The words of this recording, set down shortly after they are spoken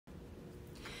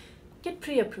Get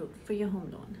pre-approved for your home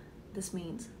loan. This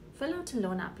means fill out a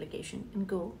loan application and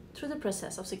go through the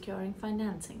process of securing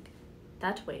financing.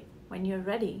 That way, when you're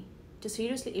ready to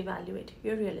seriously evaluate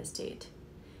your real estate,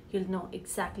 you'll know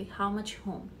exactly how much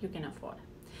home you can afford.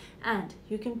 And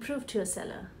you can prove to a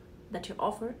seller that your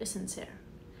offer is sincere.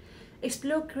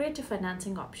 Explore creative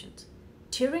financing options.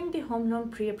 During the home loan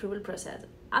pre-approval process,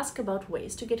 ask about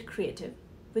ways to get creative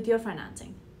with your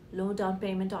financing. Low down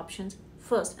payment options,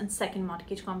 first and second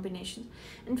mortgage combinations,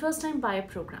 and first-time buyer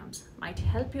programs might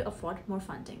help you afford more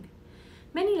funding.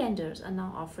 Many lenders are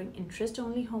now offering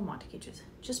interest-only home mortgages.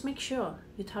 Just make sure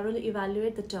you thoroughly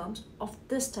evaluate the terms of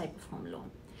this type of home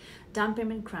loan. Down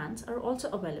payment grants are also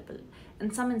available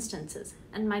in some instances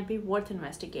and might be worth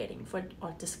investigating for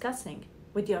or discussing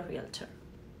with your realtor.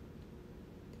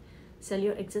 Sell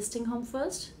your existing home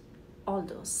first?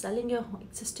 Although selling your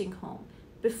existing home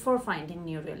before finding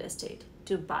new real estate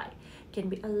to buy can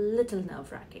be a little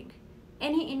nerve-wracking.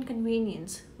 Any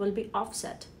inconvenience will be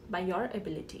offset by your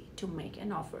ability to make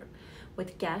an offer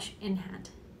with cash in hand.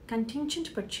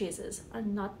 Contingent purchases are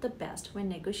not the best when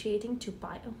negotiating to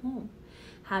buy a home.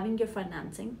 Having your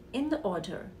financing in the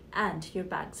order and your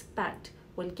bags packed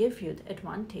will give you the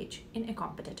advantage in a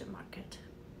competitive market.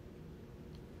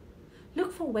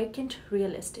 Look for vacant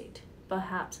real estate.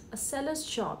 Perhaps a seller's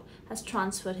job has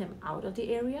transferred him out of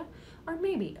the area, or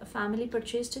maybe a family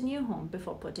purchased a new home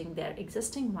before putting their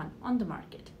existing one on the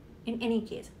market. In any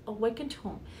case, a vacant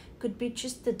home could be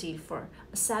just the deal for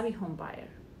a savvy home buyer.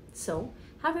 So,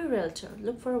 have a realtor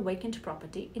look for a vacant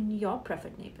property in your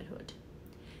preferred neighborhood.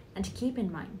 And keep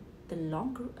in mind, the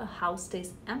longer a house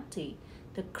stays empty,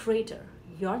 the greater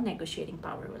your negotiating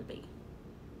power will be.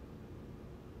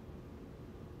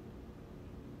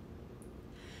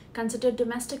 Consider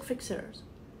domestic fixers.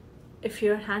 If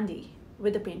you're handy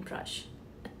with a paintbrush,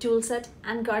 a tool set,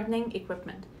 and gardening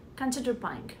equipment, consider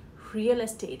buying real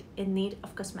estate in need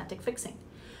of cosmetic fixing.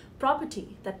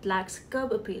 Property that lacks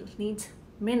curb appeal needs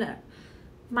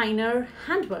minor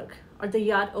handwork, or the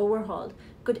yard overhauled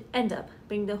could end up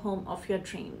being the home of your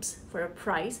dreams for a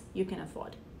price you can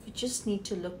afford. You just need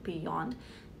to look beyond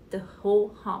the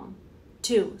ho-hum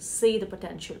to see the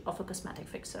potential of a cosmetic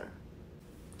fixer.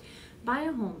 Buy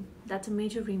a home that's a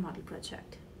major remodel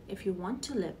project. If you want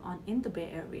to live in the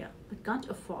Bay Area but can't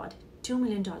afford $2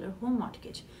 million home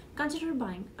mortgage, consider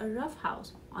buying a rough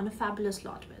house on a fabulous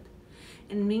lot with.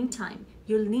 In the meantime,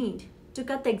 you'll need to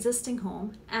cut the existing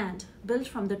home and build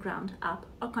from the ground up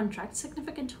or contract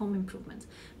significant home improvements.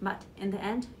 But in the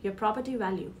end, your property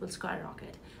value will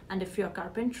skyrocket. And if your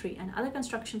carpentry and other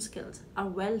construction skills are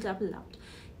well developed,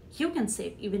 you can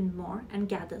save even more and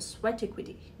gather sweat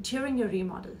equity during your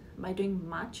remodel by doing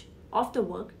much of the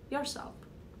work yourself.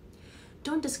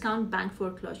 Don't discount bank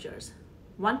foreclosures.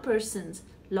 One person's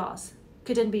loss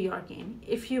couldn't be your gain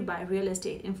if you buy real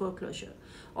estate in foreclosure.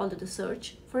 Although the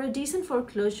search for a decent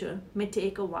foreclosure may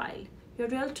take a while, your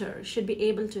realtor should be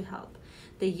able to help.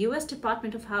 The U.S.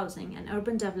 Department of Housing and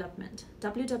Urban Development,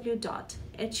 www.hud.gov,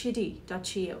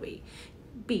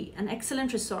 be an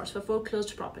excellent resource for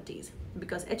foreclosed properties.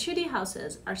 Because HUD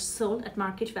houses are sold at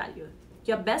market value,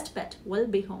 your best bet will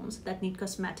be homes that need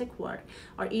cosmetic work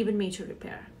or even major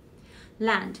repair.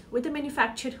 Land with a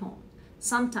manufactured home.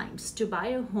 Sometimes to buy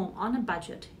a home on a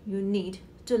budget, you need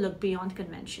to look beyond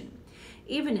convention.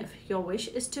 Even if your wish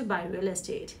is to buy real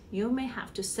estate, you may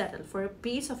have to settle for a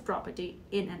piece of property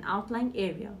in an outlying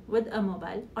area with a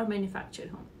mobile or manufactured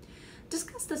home.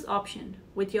 Discuss this option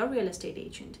with your real estate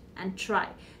agent and try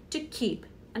to keep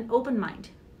an open mind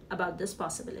about this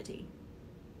possibility.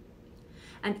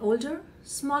 An older,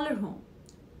 smaller home.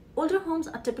 Older homes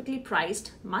are typically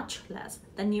priced much less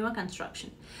than newer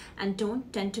construction and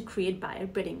don't tend to create buyer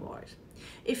bidding wars.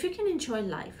 If you can enjoy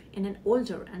life in an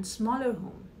older and smaller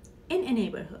home in a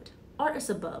neighborhood or a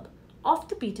suburb off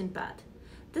the beaten path,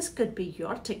 this could be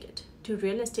your ticket to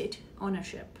real estate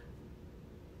ownership.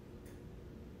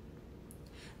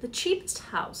 The cheapest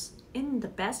house in the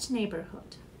best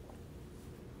neighborhood.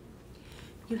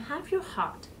 You have your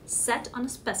heart set on a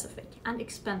specific and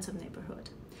expensive neighborhood.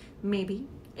 Maybe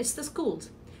it's the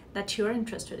schools that you're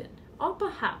interested in, or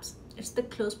perhaps it's the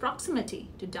close proximity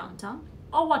to downtown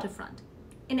or waterfront.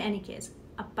 In any case,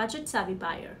 a budget-savvy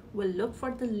buyer will look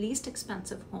for the least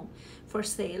expensive home for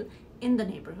sale in the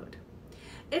neighborhood.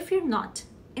 If you're not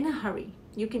in a hurry,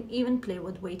 you can even play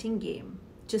with waiting game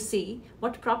to see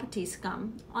what properties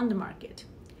come on the market.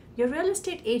 Your real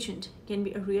estate agent can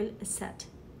be a real asset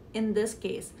in this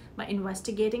case by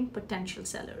investigating potential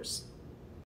sellers.